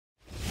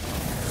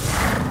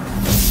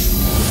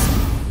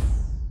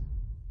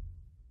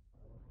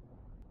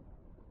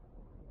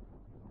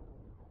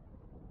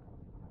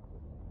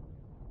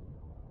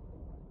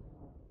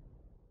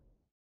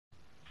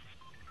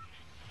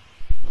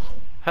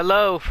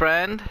Hello,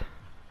 friend.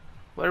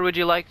 Where would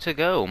you like to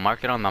go?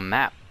 Mark it on the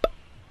map.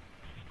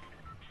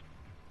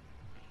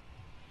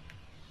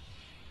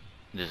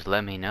 Just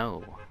let me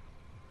know.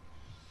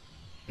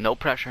 No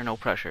pressure, no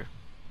pressure.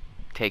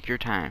 Take your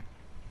time.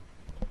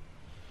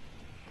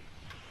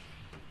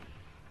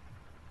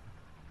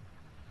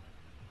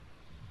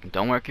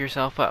 Don't work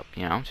yourself up,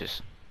 you know,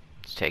 just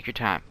take your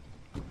time.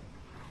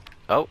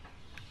 Oh,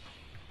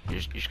 you're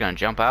just gonna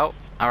jump out?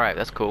 Alright,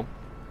 that's cool.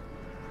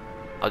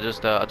 I'll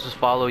just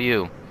follow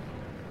you.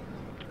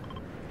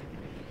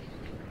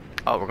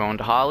 Oh, we're going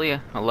to Holly?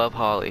 I love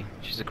Holly.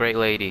 She's a great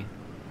lady.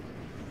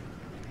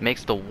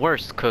 Makes the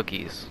worst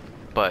cookies,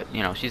 but,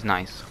 you know, she's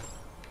nice.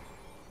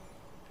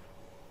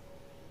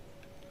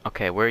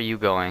 Okay, where are you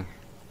going?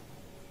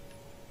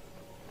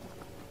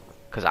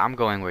 Because I'm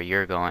going where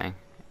you're going.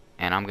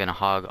 And I'm gonna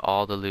hog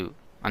all the loot.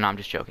 Oh, no, I'm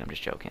just joking, I'm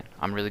just joking.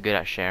 I'm really good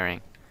at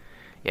sharing.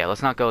 Yeah,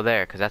 let's not go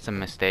there, because that's a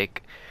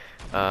mistake.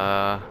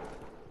 Yeah,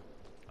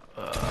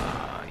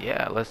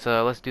 let's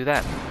do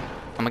that.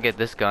 I'm gonna get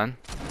this gun.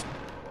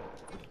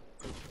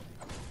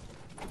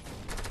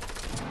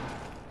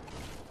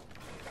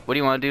 What do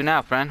you want to do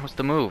now, friend? What's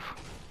the move?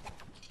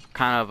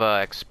 Kind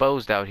of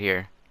exposed out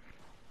here.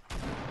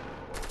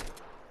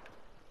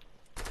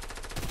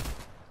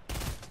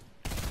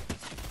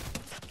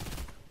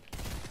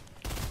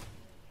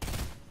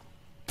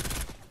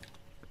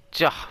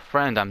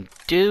 Friend, I'm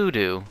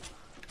doo-doo.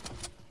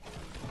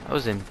 That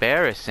was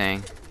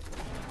embarrassing.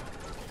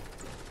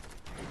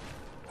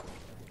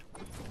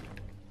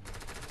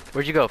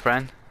 Where'd you go,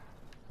 friend?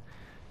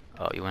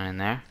 Oh, you went in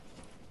there?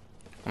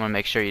 I want to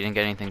make sure you didn't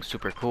get anything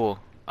super cool.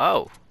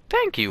 Oh,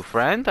 thank you,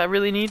 friend. I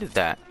really needed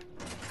that.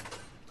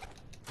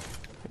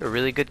 You're a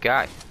really good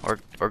guy. Or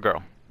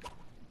girl.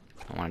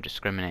 I don't want to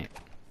discriminate.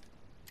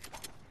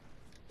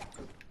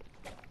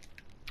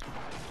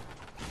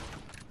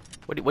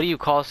 What do you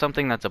call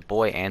something that's a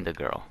boy and a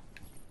girl?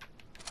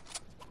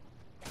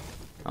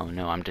 Oh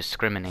no, I'm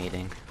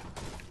discriminating.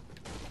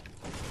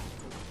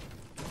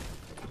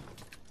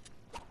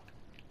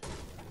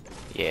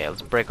 Yeah,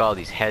 let's break all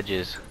these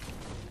hedges.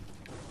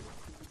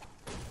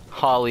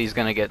 Holly's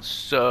gonna get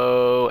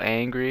so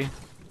angry.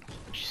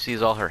 She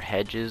sees all her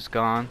hedges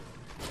gone.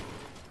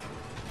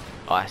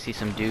 Oh, I see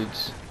some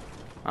dudes.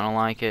 I don't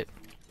like it.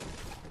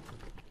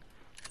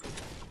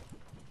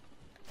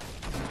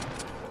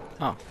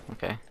 Oh,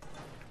 okay.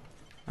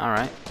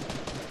 Alright.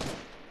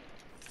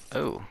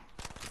 Oh.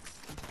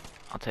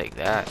 I'll take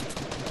that.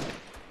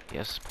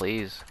 Yes,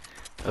 please.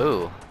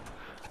 Oh.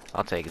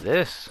 I'll take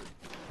this.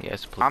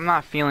 Yes, please. I'm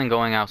not feeling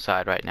going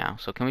outside right now,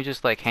 so can we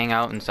just like hang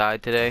out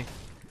inside today?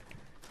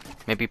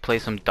 Maybe play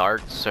some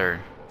darts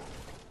or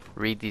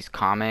read these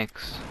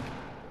comics.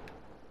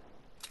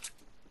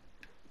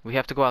 We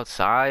have to go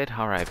outside?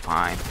 Alright,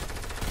 fine.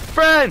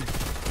 Friend!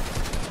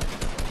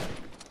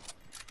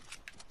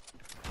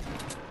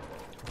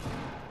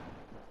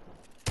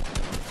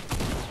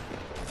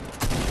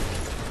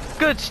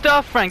 Good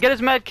stuff, friend. Get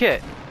his med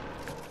kit.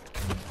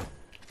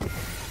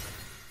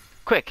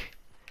 Quick.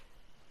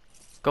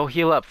 Go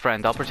heal up,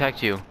 friend. I'll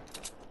protect you.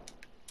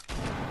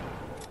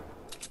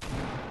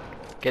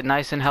 Get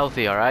nice and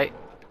healthy, alright?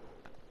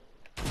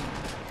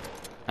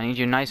 I need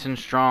you nice and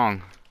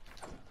strong.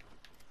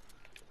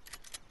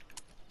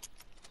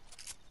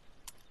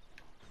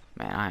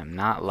 Man, I am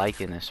not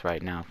liking this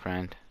right now,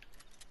 friend.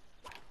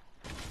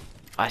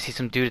 I see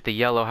some dude at the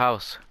yellow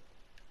house.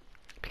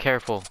 Be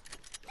careful.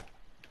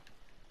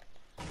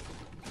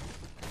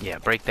 Yeah,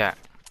 break that.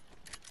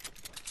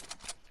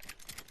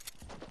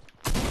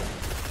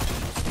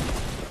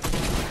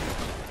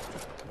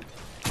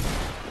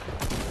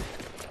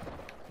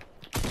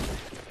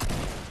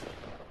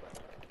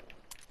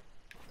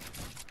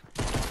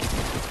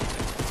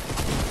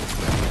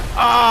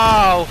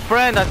 Oh,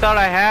 friend, I thought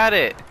I had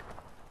it.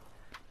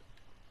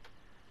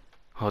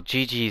 Well,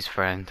 GG's,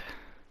 friend.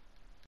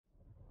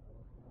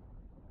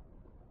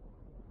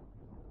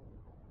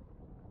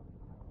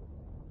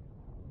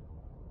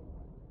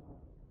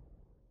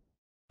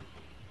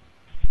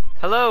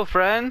 Hello,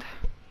 friend.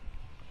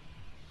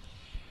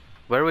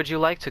 Where would you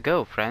like to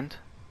go, friend?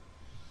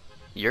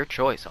 Your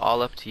choice,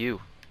 all up to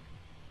you.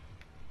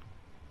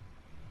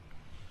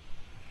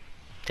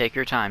 Take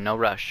your time, no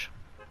rush.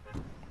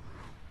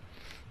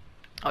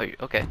 Oh,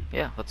 okay,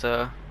 yeah, let's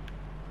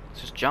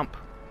just jump.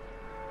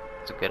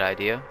 It's a good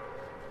idea.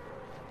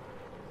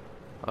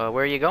 Where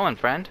are you going,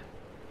 friend?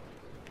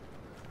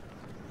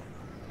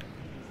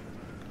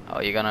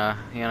 Oh, you gonna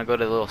go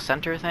to the little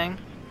center thing?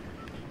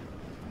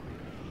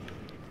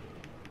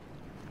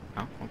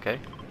 Oh, okay.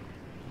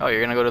 Oh,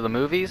 you're gonna go to the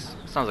movies?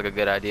 Sounds like a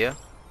good idea.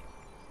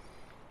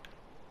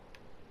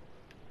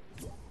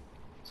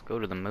 Let's go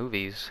to the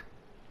movies.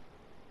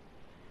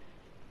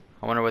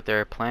 I wonder what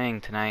they're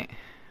playing tonight.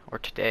 Or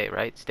today,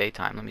 right? It's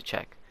daytime. Let me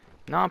check.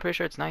 No, I'm pretty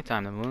sure it's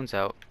nighttime. The moon's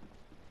out.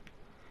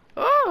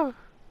 Oh!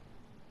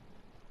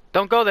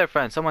 Don't go there,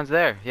 friend. Someone's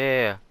there.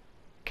 Yeah.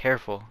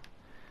 Careful.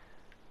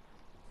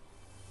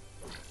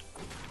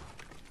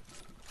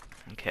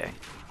 Okay.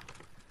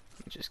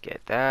 Let me just get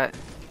that.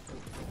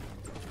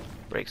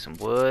 break some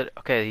wood.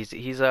 Okay,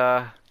 he's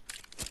over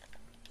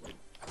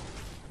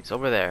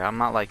there. I'm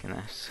not liking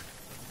this.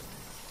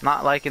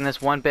 Not liking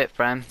this one bit,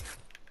 friend.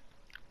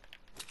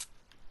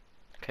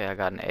 Okay, I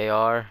got an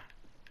AR.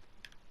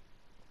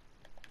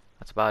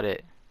 That's about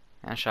it.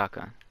 And a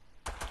shotgun.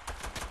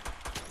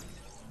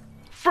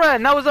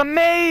 Friend, that was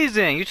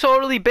amazing! You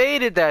totally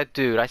baited that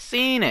dude. I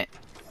seen it.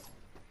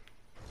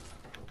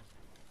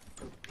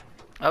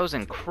 That was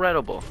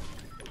incredible.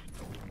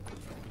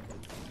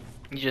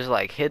 You just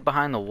like hid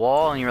behind the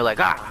wall and you were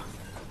like, ah!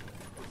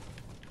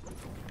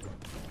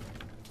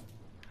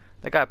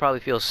 That guy probably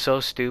feels so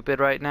stupid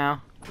right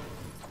now.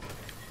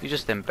 You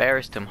just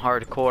embarrassed him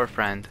hardcore,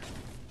 friend.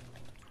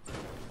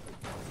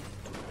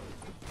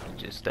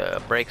 Just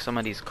break some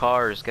of these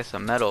cars, get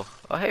some metal.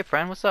 Oh hey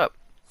friend, what's up?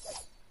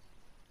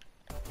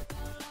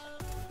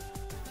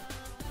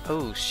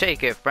 Oh,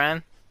 shake it,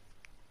 friend.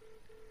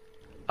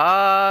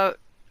 That's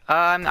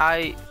kind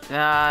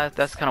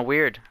of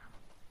weird.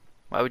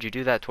 Why would you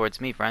do that towards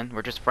me, friend?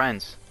 We're just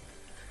friends.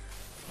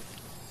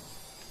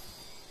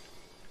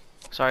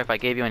 Sorry if I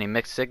gave you any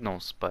mixed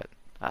signals, but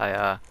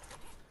I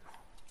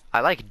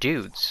like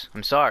dudes.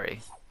 I'm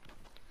sorry.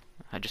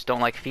 I just don't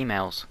like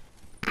females.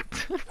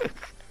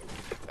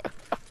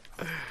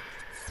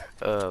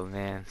 Oh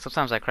man,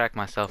 sometimes I crack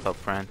myself up,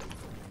 friend.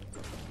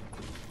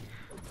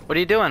 What are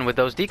you doing with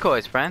those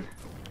decoys, friend?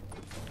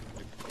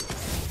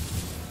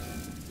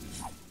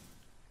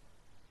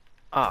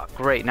 Oh,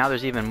 great. Now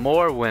there's even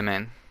more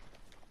women.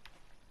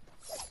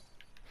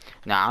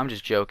 Nah, I'm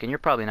just joking. You're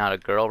probably not a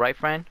girl, right,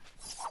 friend?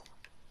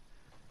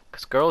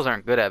 Because girls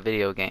aren't good at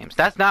video games.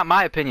 That's not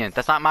my opinion.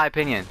 That's not my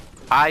opinion.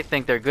 I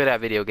think they're good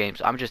at video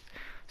games. I'm just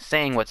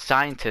saying what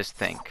scientists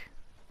think.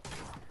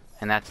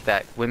 And that's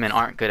that women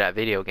aren't good at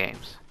video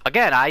games.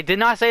 Again, I did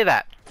not say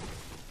that.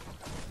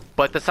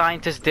 But the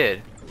scientists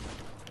did.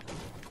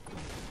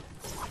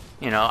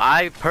 You know,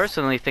 I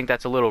personally think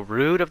that's a little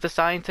rude of the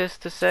scientists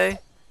to say.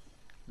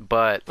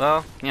 But,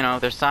 well, you know,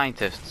 they're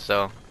scientists,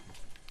 so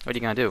what are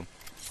you gonna do?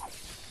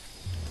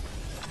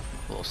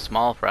 Little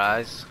small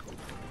fries.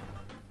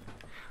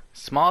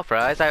 Small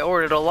fries? I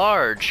ordered a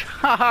large.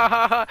 Ha ha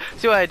ha ha!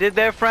 See what I did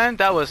there, friend?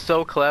 That was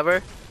so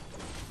clever.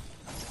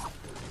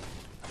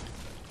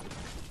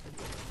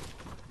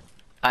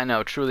 I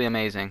know, truly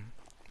amazing.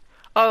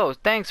 Oh,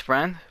 thanks,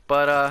 friend.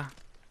 But,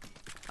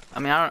 I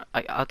mean,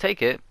 I'll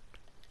take it.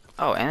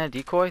 Oh, and a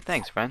decoy?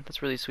 Thanks, friend.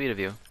 That's really sweet of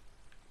you.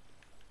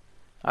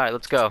 Alright,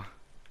 let's go.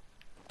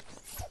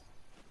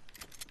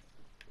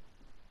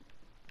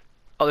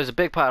 Oh, there's a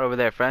big pot over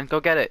there, friend. Go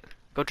get it.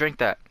 Go drink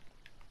that.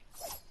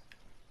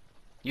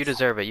 You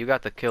deserve it. You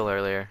got the kill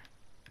earlier.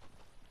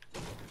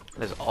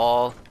 It is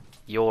all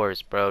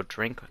yours, bro.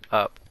 Drink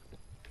up.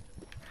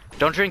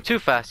 Don't drink too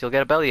fast. You'll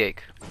get a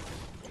bellyache.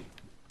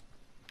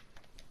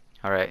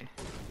 Alright.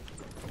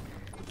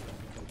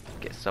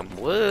 Get some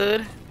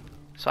wood.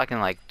 So I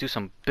can, like, do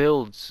some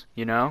builds,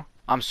 you know?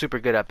 I'm super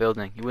good at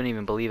building. You wouldn't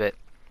even believe it.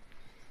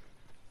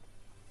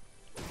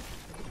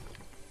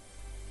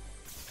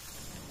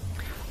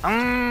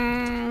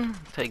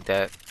 Take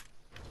that.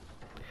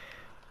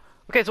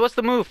 Okay, so what's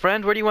the move,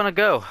 friend? Where do you want to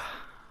go?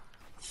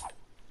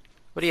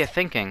 What are you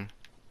thinking?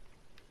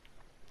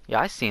 Yeah,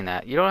 I seen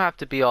that. You don't have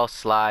to be all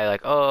sly,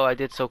 like, oh, I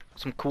did some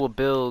cool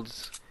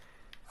builds.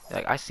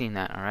 Like, I seen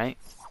that, alright?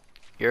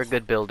 You're a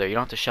good builder. You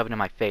don't have to shove it in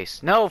my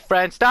face. No,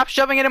 friend, stop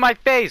shoving it in my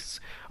face!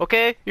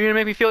 Okay? You're gonna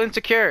make me feel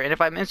insecure, and if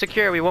I'm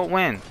insecure, we won't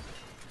win.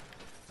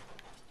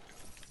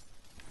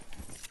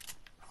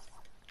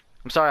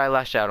 I'm sorry I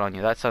lashed out on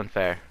you. That's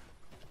unfair.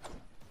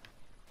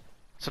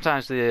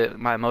 Sometimes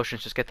my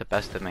emotions just get the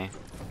best of me.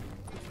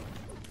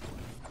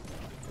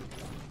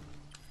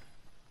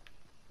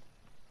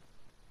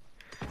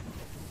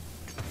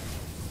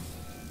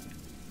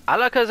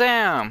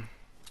 Alakazam!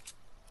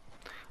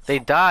 They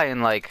die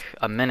in like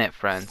a minute,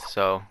 friend,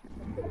 so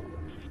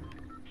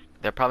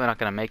they're probably not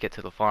gonna make it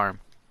to the farm.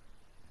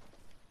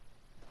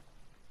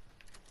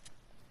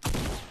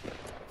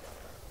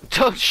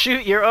 Don't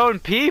shoot your own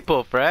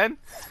people, friend!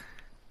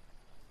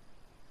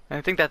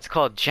 I think that's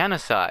called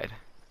genocide.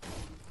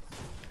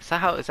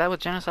 Is that what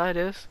genocide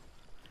is?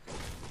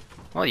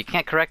 Well, you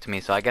can't correct me,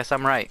 so I guess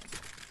I'm right.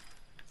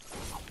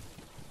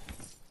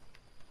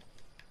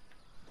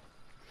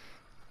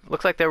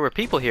 Looks like there were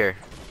people here.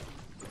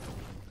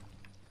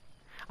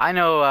 I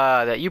know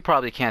that you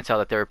probably can't tell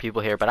that there were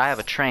people here, but I have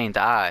a trained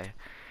eye.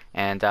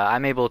 And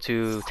I'm able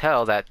to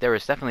tell that there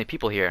was definitely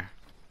people here.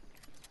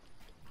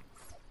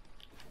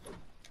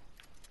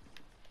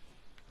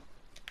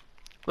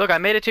 Look, I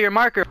made it to your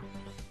marker.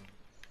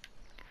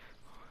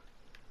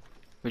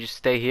 We just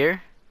stay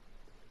here?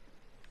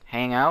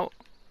 Hang out?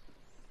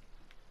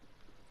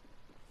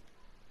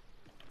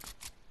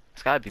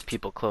 There's gotta be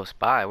people close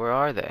by. Where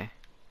are they?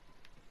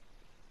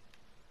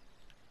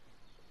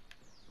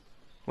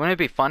 Wouldn't it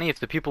be funny if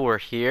the people were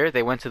here,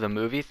 they went to the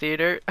movie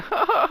theater?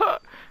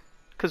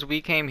 Because we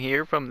came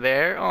here from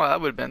there? Oh,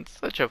 that would have been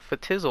such a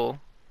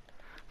fatizzle.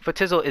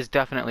 Fatizzle is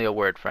definitely a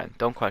word, friend.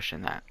 Don't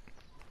question that.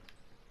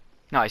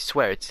 No, I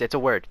swear, it's a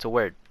word. It's a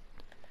word.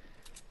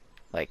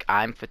 Like,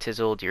 I'm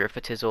fatizzled, you're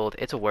fatizzled.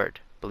 It's a word.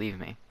 Believe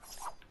me.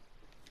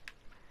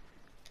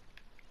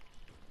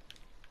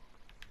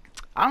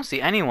 I don't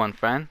see anyone,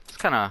 friend. It's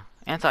kind of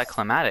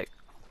anticlimactic.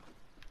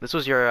 This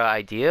was your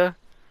idea?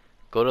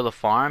 Go to the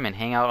farm and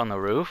hang out on the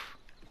roof?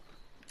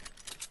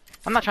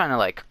 I'm not trying to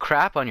like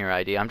crap on your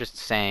idea. I'm just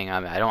saying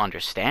I don't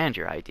understand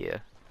your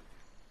idea.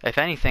 If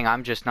anything,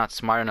 I'm just not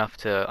smart enough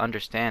to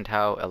understand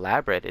how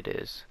elaborate it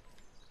is.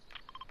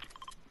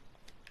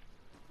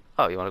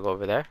 Oh, you want to go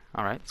over there?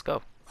 Alright, let's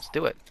go. Let's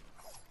do it.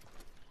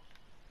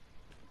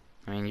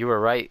 I mean, you were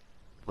right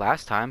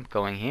last time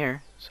going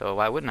here, so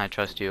why wouldn't I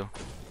trust you?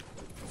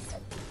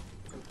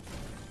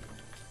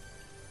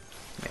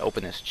 Let me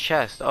open this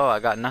chest. Oh, I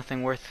got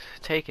nothing worth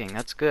taking.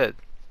 That's good.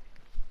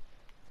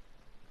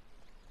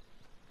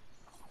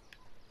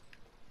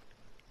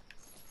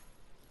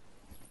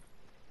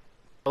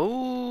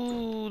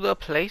 Oh, the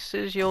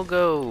places you'll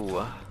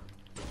go.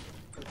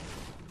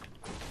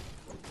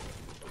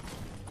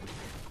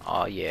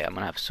 Oh yeah, I'm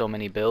gonna have so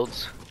many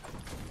builds.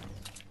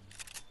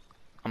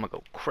 I'm gonna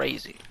go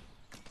crazy.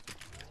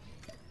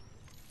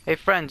 Hey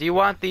friend, do you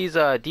want these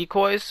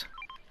decoys?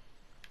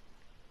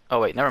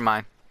 Oh wait, never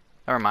mind.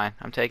 Never mind,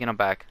 I'm taking them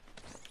back.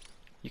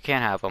 You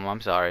can't have them,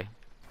 I'm sorry.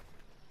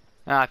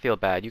 Ah, I feel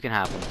bad, you can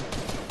have them.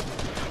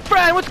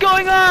 Friend, what's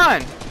going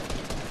on?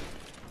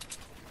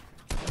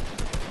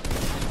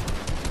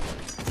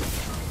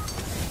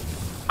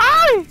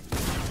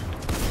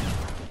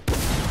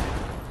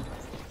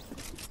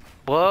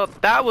 Well,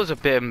 that was a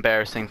bit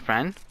embarrassing,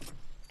 friend.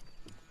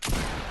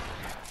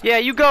 Yeah,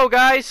 you go,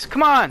 guys.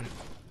 Come on.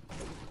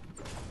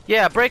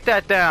 Yeah, break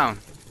that down.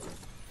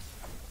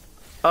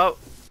 Oh.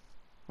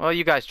 Well,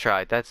 you guys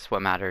tried. That's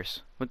what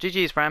matters. Well,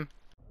 GG's, friend.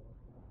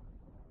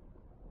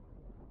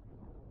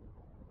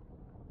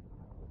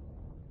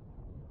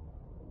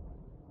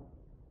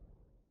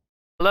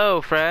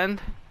 Hello,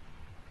 friend.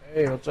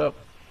 Hey, what's up?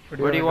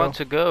 Where do you want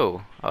to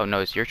go? Oh,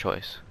 no, it's your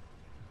choice.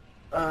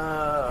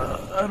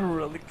 I don't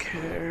really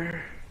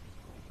care.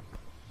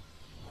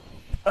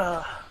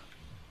 Let's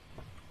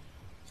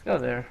go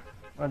there.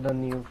 I'm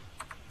done you.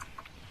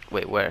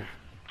 Wait, where?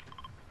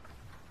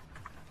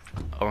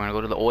 Oh, we're gonna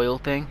go to the oil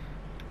thing?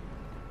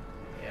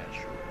 Yeah,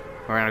 sure.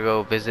 We're gonna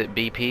go visit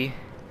BP?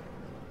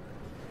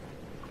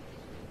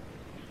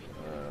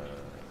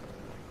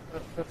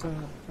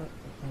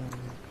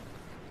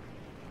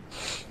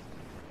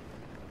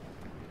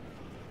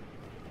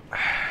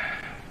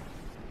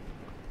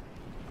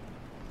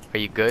 Are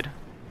you good?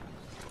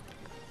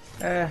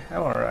 I'm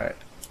alright.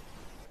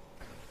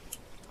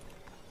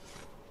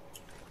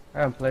 I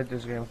haven't played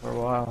this game for a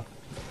while.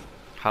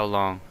 How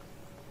long?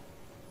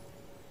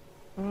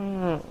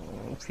 A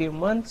few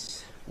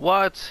months.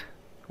 What?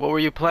 What were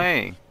you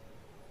playing?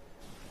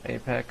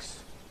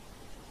 Apex.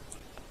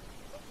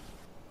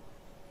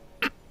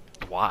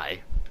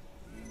 Why?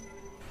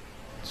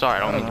 Sorry, I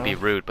don't mean to be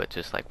rude, but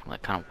just like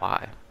kind of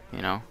why,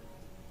 you know?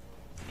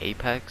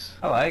 Apex?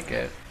 I like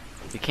it.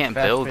 You can't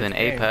build in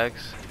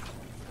Apex.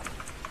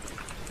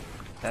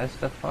 That's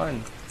the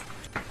fun.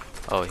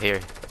 Oh, here,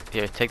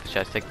 take the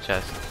chest, take the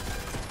chest.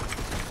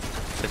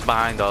 It's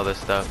behind all this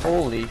stuff.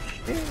 Holy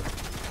shit.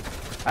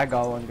 I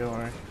got one, don't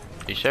worry.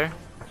 You sure?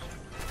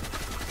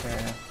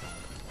 Yeah.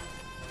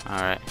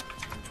 Alright.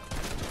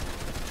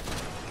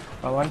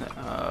 Got one?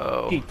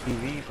 Oh.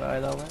 TTV,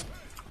 by the way.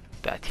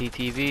 Got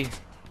TTV.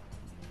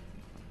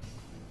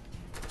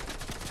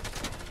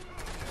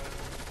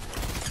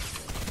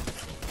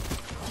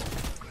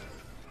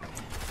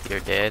 You're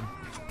dead.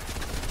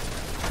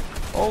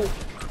 Oh!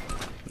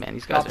 Man,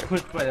 these guys Got are...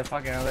 pushed by the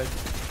fucking other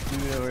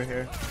dude over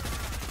here.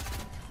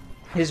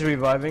 He's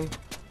reviving.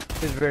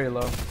 He's very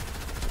low.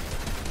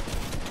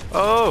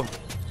 Oh!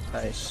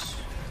 Nice.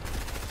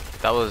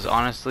 That was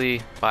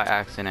honestly by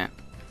accident.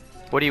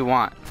 What do you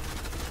want?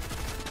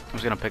 I'm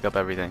just gonna pick up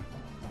everything.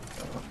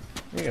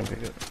 You can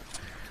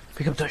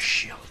pick up the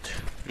shield.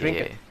 Drink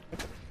Yeah. it.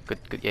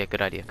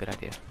 Good idea, good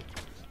idea.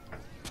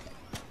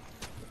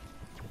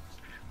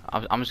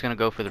 I'm just gonna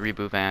go for the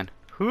reboot van.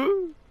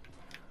 Whoo!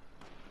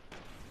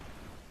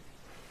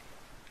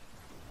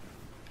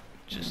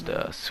 Just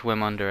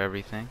swim under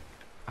everything.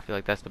 I feel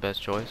like that's the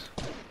best choice.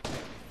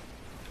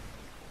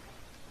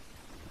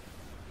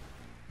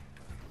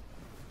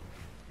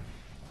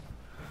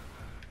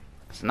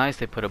 It's nice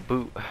they put a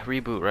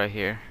reboot right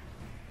here.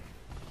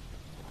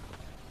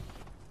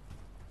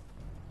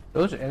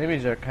 Those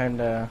enemies are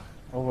kinda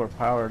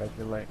overpowered, I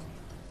feel like.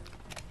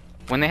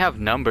 When they have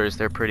numbers,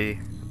 they're pretty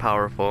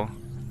powerful.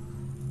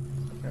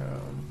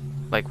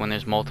 Like when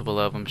there's multiple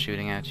of them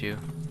shooting at you.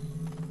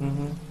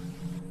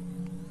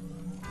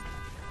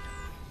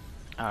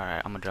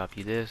 Alright, I'm gonna drop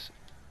you this.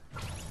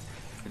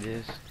 It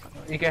is.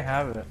 You can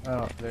have it.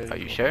 Oh, there's Are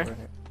you sure?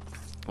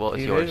 Well,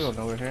 it's there's yours.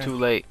 one over here. Too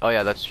late. Oh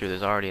yeah, that's true.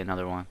 There's already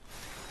another one.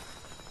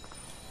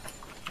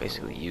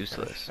 Basically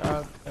useless.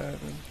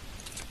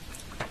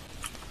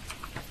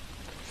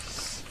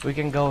 We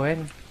can go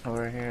in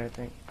over here, I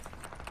think.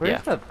 Where's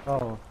Yeah. that?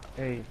 Oh,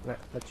 hey,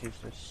 let's use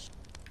this.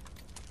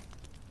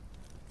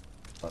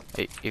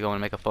 Hey, you going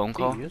to make a phone How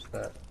call? do you use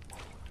that?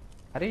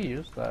 How do you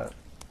use that?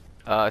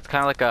 It's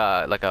kind of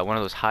like a one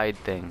of those hide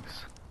things.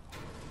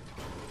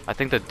 I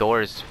think the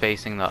door is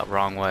facing the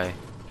wrong way.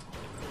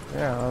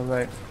 Yeah, I was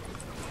like,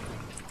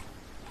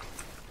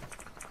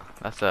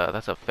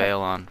 That's a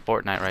fail on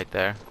Fortnite right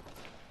there.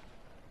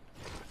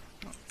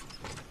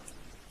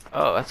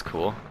 Oh, that's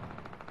cool.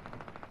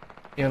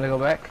 you wanna go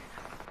back?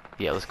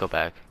 Yeah, let's go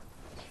back.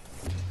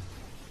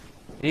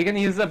 You can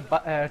use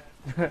the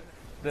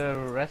the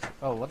rest.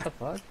 Oh, what the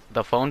fuck?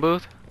 The phone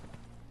booth?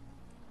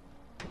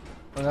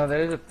 Oh no,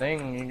 there's a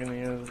thing you can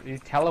use. You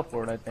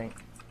teleport, I think.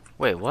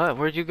 Wait, what?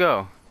 Where'd you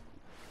go?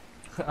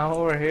 I'm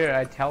over here.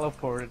 I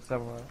teleported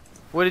somewhere.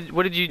 What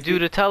did you do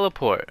to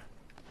teleport?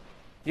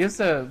 Use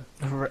the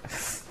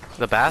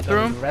The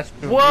bathroom?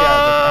 restroom.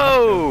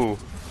 Whoa!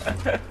 Yeah,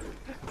 the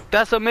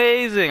That's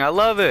amazing. I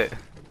love it.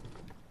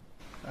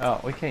 oh,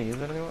 we can't use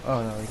it anymore.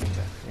 Oh no, we can use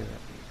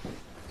it.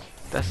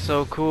 That's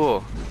so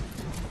cool.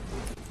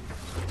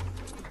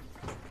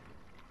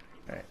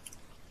 Alright.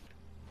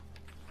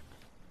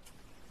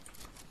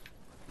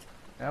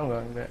 Now I'm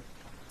going back.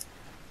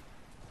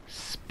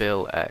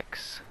 Spill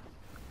X.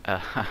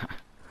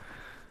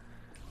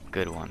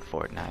 Good one,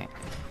 Fortnite.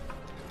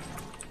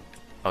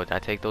 Oh, did I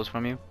take those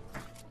from you?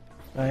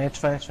 It's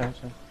fine, it's fine, it's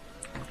fine.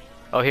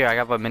 Oh, here, I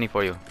got a mini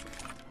for you.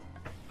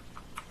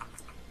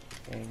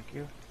 Thank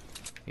you.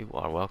 You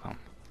are welcome.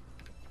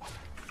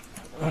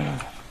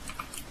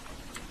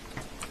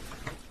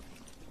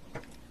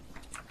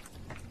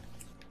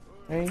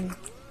 Hey.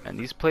 And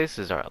these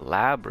places are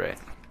elaborate.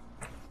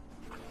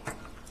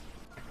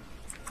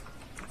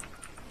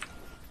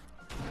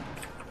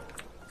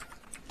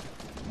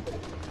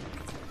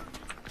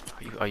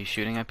 Are you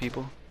shooting at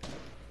people?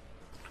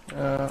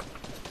 I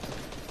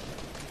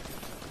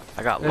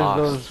got lost.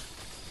 Those.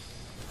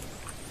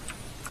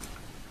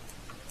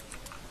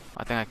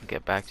 I think I can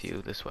get back to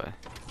you this way.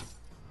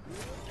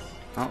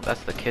 Oh,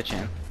 that's the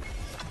kitchen.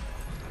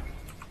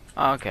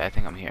 Oh, okay, I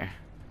think I'm here.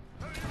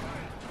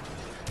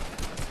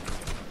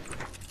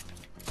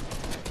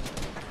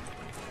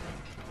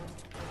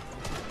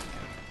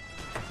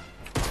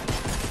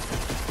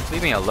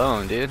 Leave me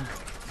alone, dude.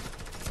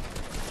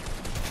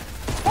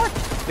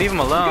 What? Leave him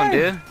alone,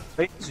 dude.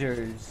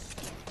 Lasers.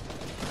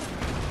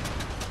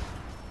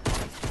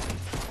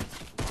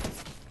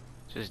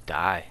 Just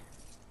die.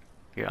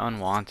 You're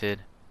unwanted.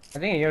 I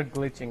think you're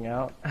glitching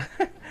out.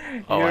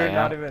 Oh, You're I am?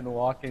 not even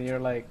walking, you're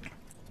like...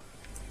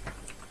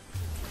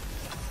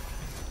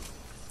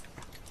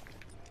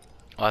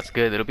 Oh, that's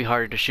good. It'll be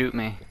harder to shoot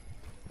me.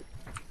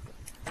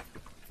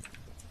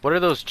 What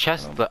are those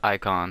chest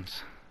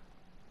icons?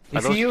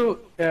 If you...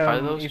 are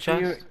those if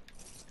chests?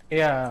 you,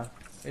 yeah,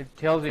 it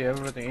tells you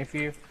everything. If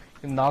you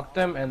knock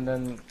them and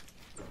then...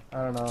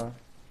 I don't know.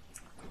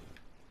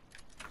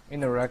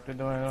 Interact with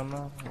them, I don't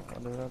know.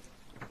 What is that?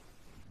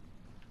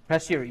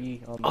 Press your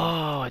E on them.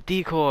 Oh, a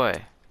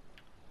decoy.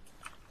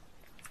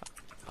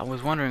 I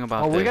was wondering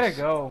about this. We gotta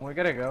go. We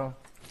gotta go.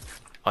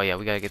 Oh yeah,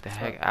 we gotta get the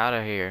heck out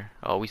of here.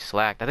 Oh, we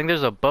slacked. I think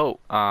there's a boat.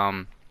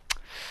 On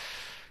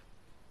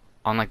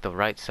like the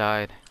right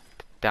side,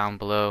 down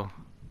below.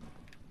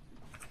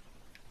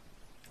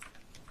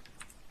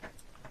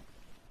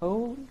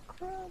 Holy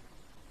crap!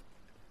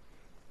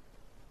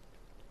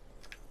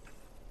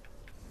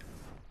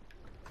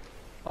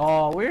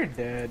 Oh, we're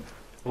dead.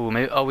 Ooh,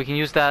 maybe. Oh, we can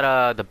use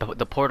that. The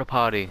porta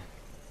potty.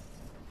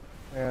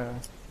 Yeah.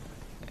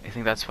 You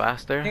think that's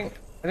faster?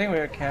 I think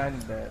we're kind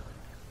of dead.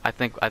 I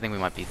think we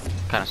might be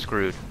kind of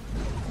screwed.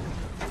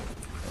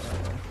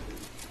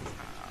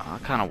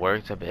 It kind of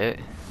worked a bit.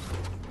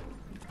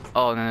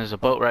 Oh, and then there's a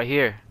boat right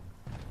here.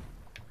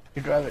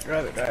 You drive it,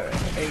 drive it, drive it.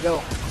 There you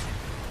go.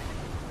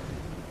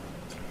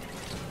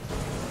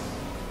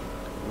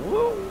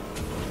 Woo!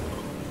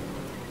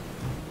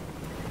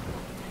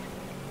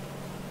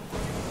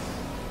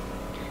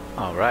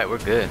 All right, we're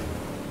good.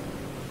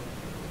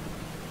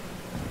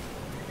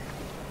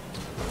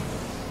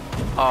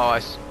 Oh,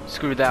 I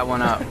screwed that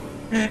one up.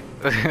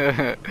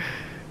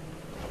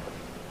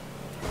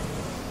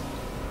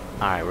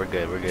 Alright, we're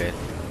good, we're good.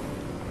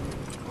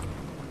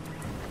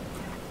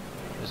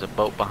 There's a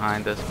boat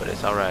behind us, but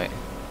it's alright.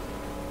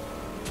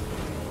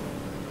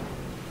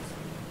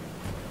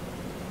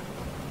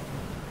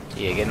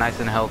 Yeah, get nice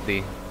and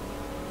healthy.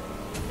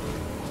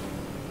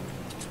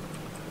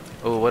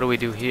 Oh, what do we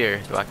do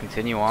here? Do I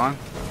continue on?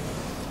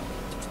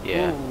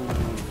 Yeah. Ooh,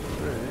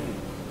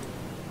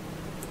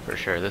 For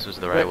sure, this was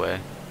the right way.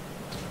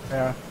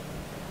 yeah.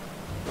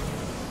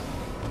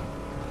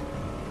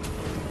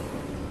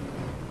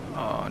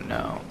 Oh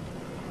no.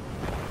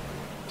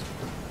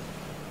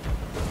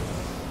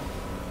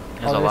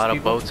 There's a there's lot of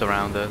people? boats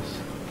around us.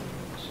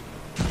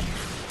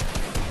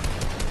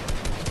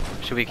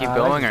 Should we keep Let's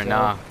going just or go.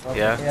 nah? Okay.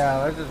 Yeah?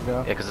 Yeah, let's just go.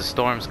 Yeah, because the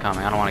storm's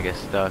coming. I don't want to get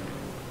stuck.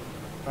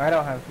 I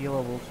don't have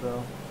healables,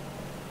 so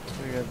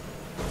we're good.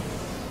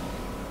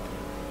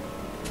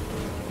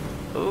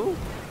 Ooh.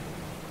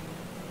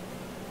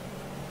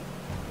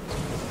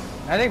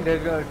 I think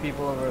there's gonna be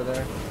people over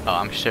there. Oh,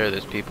 I'm sure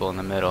there's people in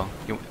the middle.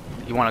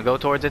 You want to go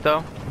towards it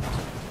though?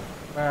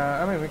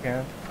 I mean, we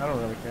can. I don't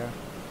really care.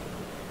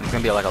 There's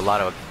gonna be like a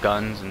lot of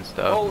guns and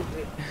stuff. Oh,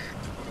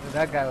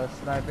 that guy was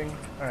sniping.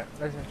 Alright,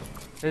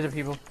 there's a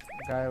people.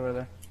 Guy over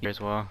there. Here as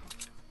well.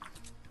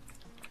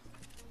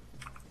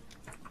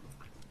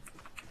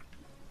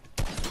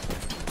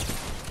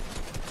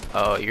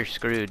 Oh, you're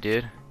screwed,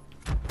 dude.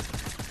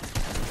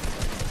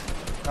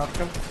 Knocked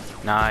him.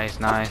 Nice,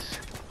 nice.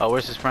 Oh,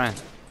 where's his friend?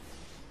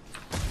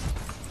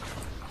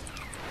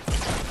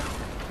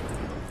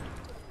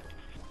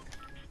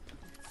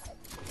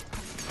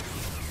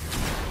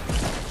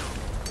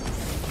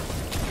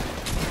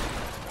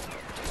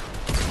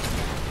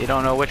 You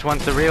don't know which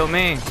one's the real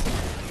me.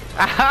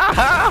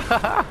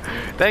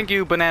 Thank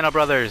you, Banana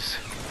Brothers.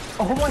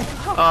 Oh my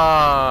god!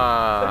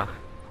 Ah,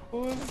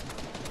 Who's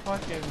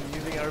fucking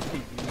using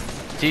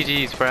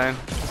RPG? GG's, friend.